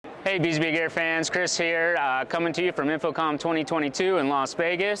Hey BG Gear fans, Chris here, coming to you from InfoComm 2022 in Las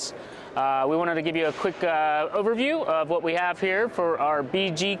Vegas. We wanted to give you a quick overview of what we have here for our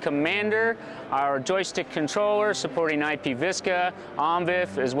BG-Commander, our joystick controller supporting IP VISCA,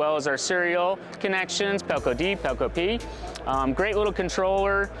 OMVIF, as well as our serial connections, Pelco D, Pelco P. Great little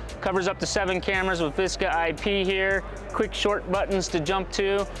controller, covers up to 7 cameras with VISCA IP here, quick short buttons to jump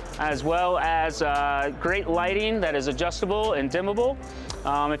to, as well as great lighting that is adjustable and dimmable.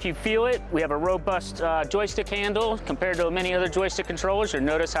 If you feel it, we have a robust joystick handle compared to many other joystick controllers. You'll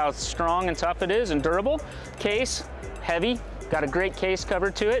notice how strong and tough it is and durable. Case, heavy, got a great case cover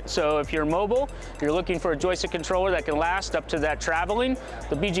to it. So if you're mobile, you're looking for a joystick controller that can last up to that traveling,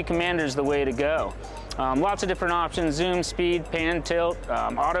 the BG-Commander is the way to go. Lots of different options, zoom, speed, pan, tilt,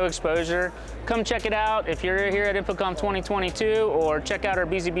 auto exposure. Come check it out if you're here at InfoComm 2022, or check out our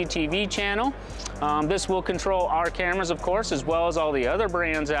BZB TV channel. This will control our cameras, of course, as well as all the other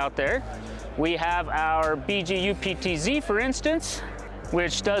brands out there. We have our BG PTZ, for instance,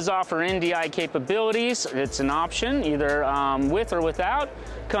 which does offer NDI capabilities. It's an option, either with or without.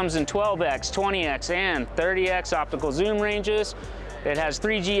 Comes in 12x, 20x, and 30x optical zoom ranges. It has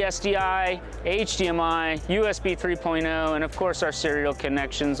 3G SDI, HDMI, USB 3.0, and of course our serial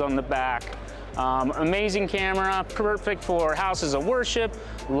connections on the back. Amazing camera, perfect for houses of worship,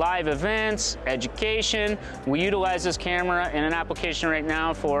 live events, education. We utilize this camera in an application right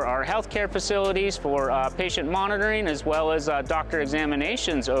now for our healthcare facilities, for patient monitoring, as well as doctor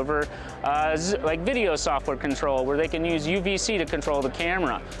examinations over like video software control, where they can use UVC to control the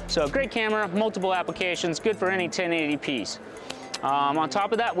camera. So great camera, multiple applications, good for any 1080p's. On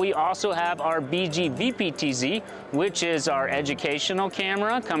top of that, we also have our BG PTZ, which is our educational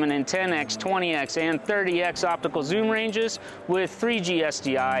camera, coming in 10x, 20x, and 30x optical zoom ranges with 3G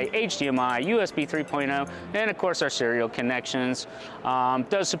SDI, HDMI, USB 3.0, and of course our serial connections.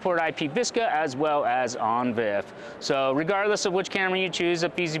 Does support IP VISCA as well as OMVIF. So regardless of which camera you choose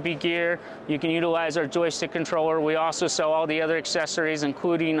at BZB Gear, you can utilize our joystick controller. We also sell all the other accessories,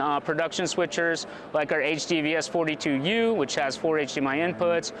 including production switchers like our HDVS42U, which has 4 HDMI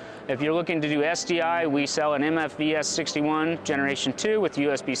inputs. If you're looking to do SDI, we sell an MFVS61 Generation 2 with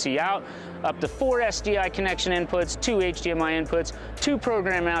USB-C out, up to 4 SDI connection inputs, 2 HDMI inputs, 2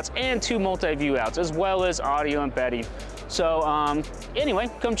 program outs, and 2 multi-view outs, as well as audio embedding. So anyway,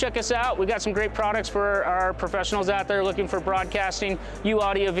 come check us out. We got some great products for our professionals out there looking for broadcasting. You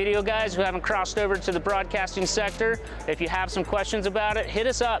audio video guys who haven't crossed over to the broadcasting sector, if you have some questions about it, hit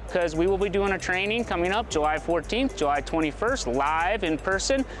us up, because we will be doing a training coming up July 14th, July 21st, live in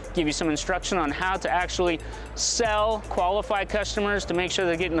person. Give you some instruction on how to actually sell, qualify customers to make sure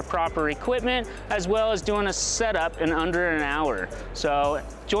they're getting the proper equipment, as well as doing a setup in under an hour. So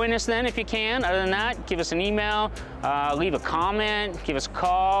join us then if you can. Other than that, give us an email, leave a comment, give us a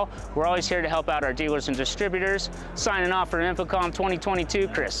call. We're always here to help out our dealers and distributors. Signing off for InfoComm 2022,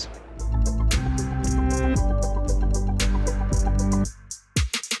 Chris.